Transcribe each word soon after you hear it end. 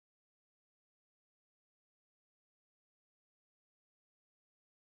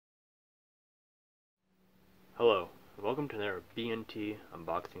Hello, and welcome to another BNT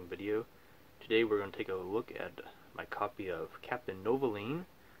unboxing video. Today we're going to take a look at my copy of Captain Novolin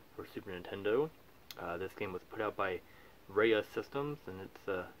for Super Nintendo. This game was put out by Raya Systems, and it's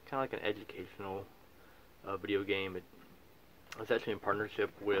kind of like an educational video game. It's actually in partnership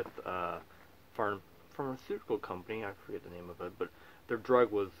with a pharmaceutical company. I forget the name of it, but their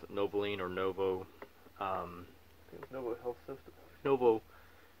drug was Novolin or Novo. I think it was Novo Health System. Novo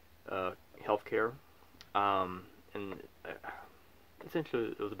Healthcare. And essentially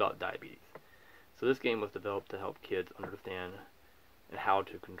it was about diabetes. So this game was developed to help kids understand and how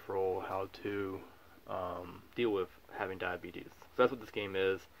to control, how to deal with having diabetes. So that's what this game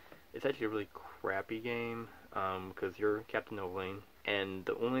is. It's actually a really crappy game because you're Captain Novolin, and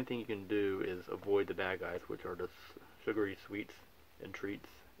the only thing you can do is avoid the bad guys, which are just sugary sweets and treats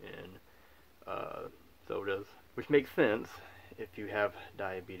and sodas, which makes sense if you have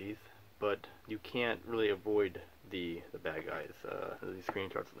diabetes. But you can't really avoid the bad guys, these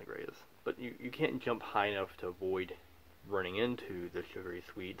screenshots in the greatest. But you can't jump high enough to avoid running into the sugary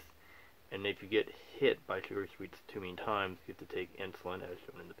sweets. And if you get hit by sugary sweets too many times, you have to take insulin, as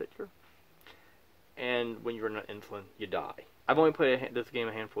shown in the picture. And when you run out of insulin, you die. I've only played this game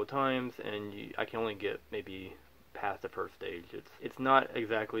a handful of times, and I can only get maybe past the first stage. It's not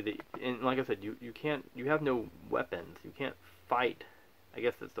exactly and like I said, you have no weapons. You can't fight. I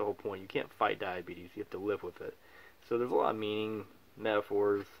guess that's the whole point. You can't fight diabetes. You have to live with it. So there's a lot of meaning,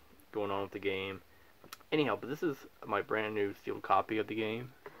 metaphors going on with the game. Anyhow, but this is my brand new sealed copy of the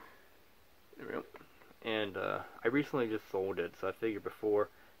game. And I recently just sold it, so I figured before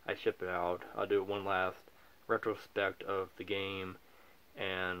I ship it out, I'll do one last retrospect of the game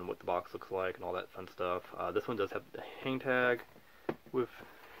and what the box looks like and all that fun stuff. This one does have the hang tag with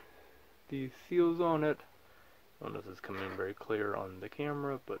the seals on it. I don't know if this is coming in very clear on the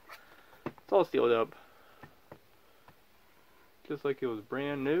camera, but it's all sealed up just like it was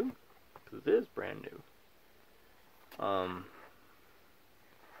brand new, because it is brand new.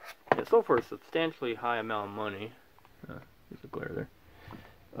 It sold for a substantially high amount of money. There's a glare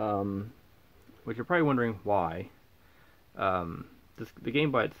there. Which you're probably wondering why. The game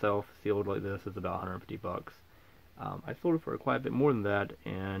by itself, sealed like this, is about 150 bucks. I sold it for quite a bit more than that,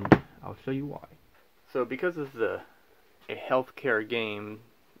 and I'll show you why. So because this is a healthcare game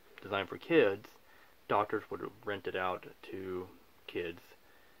designed for kids, doctors would rent it out to kids.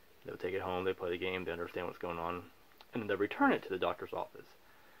 They'll take it home, they play the game, they understand what's going on, and then they return it to the doctor's office.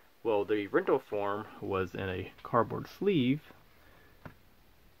 Well, the rental form was in a cardboard sleeve,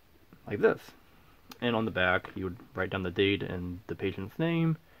 like this. And on the back, you would write down the date and the patient's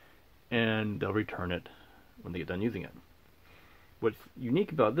name, and they'll return it when they get done using it. What's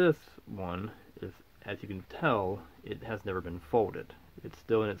unique about this one is, as you can tell, it has never been folded. It's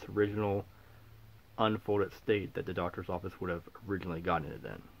still in its original unfolded state that the doctor's office would have originally gotten it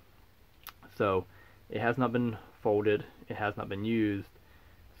in. So it has not been folded, it has not been used,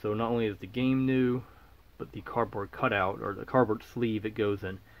 so not only is the game new, but the cardboard cutout, or the cardboard sleeve it goes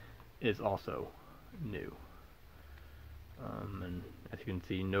in, is also new. And as you can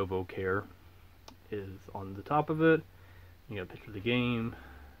see, Novo Care is on the top of it. You got a picture of the game,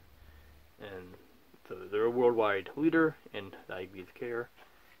 and so they're a worldwide leader in diabetes care,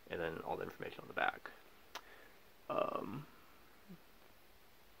 and then all the information on the back.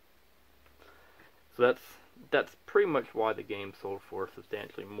 So that's pretty much why the game sold for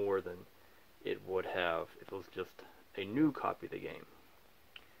substantially more than it would have if it was just a new copy of the game.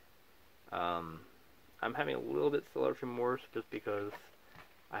 I'm having a little bit seller's remorse just because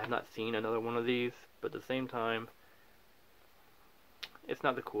I have not seen another one of these, but at the same time, it's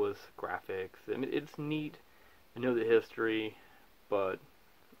not the coolest graphics. I mean, it's neat. I know the history, but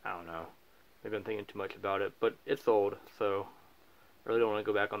I don't know. Maybe I'm thinking too much about it, but it's sold, so I really don't want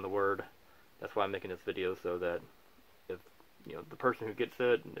to go back on the word. That's why I'm making this video, so that if the person who gets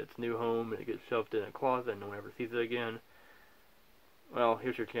it, and its new home, and it gets shoved in a closet and no one ever sees it again, well,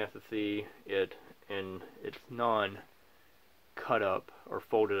 here's your chance to see it in its non-cut up or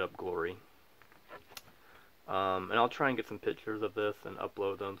folded up glory. And I'll try and get some pictures of this and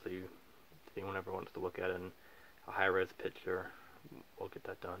upload them so if anyone ever wants to look at it in a high-res picture, we'll get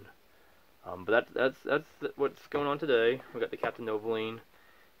that done. But that's what's going on today. We got the Captain Novolin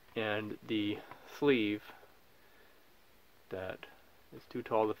and the sleeve that is too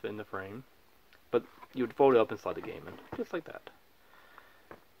tall to fit in the frame, but you would fold it up and slide the game in, just like that.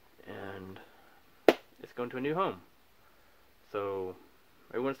 And it's going to a new home. So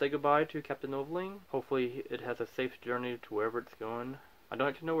everyone say goodbye to Captain Novolin. Hopefully it has a safe journey to wherever it's going. I don't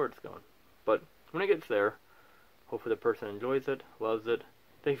actually know where it's going, but when it gets there, hopefully the person enjoys it, loves it,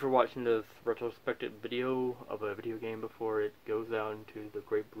 Thank you for watching this retrospective video of a video game before it goes out into the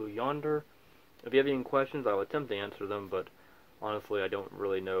great blue yonder. If you have any questions, I'll attempt to answer them, but honestly, I don't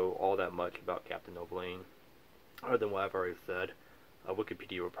really know all that much about Captain Novolin, other than what I've already said.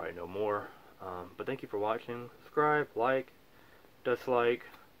 Wikipedia will probably know more. But thank you for watching. Subscribe, like, dislike,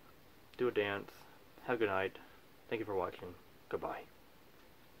 do a dance. Have a good night. Thank you for watching. Goodbye.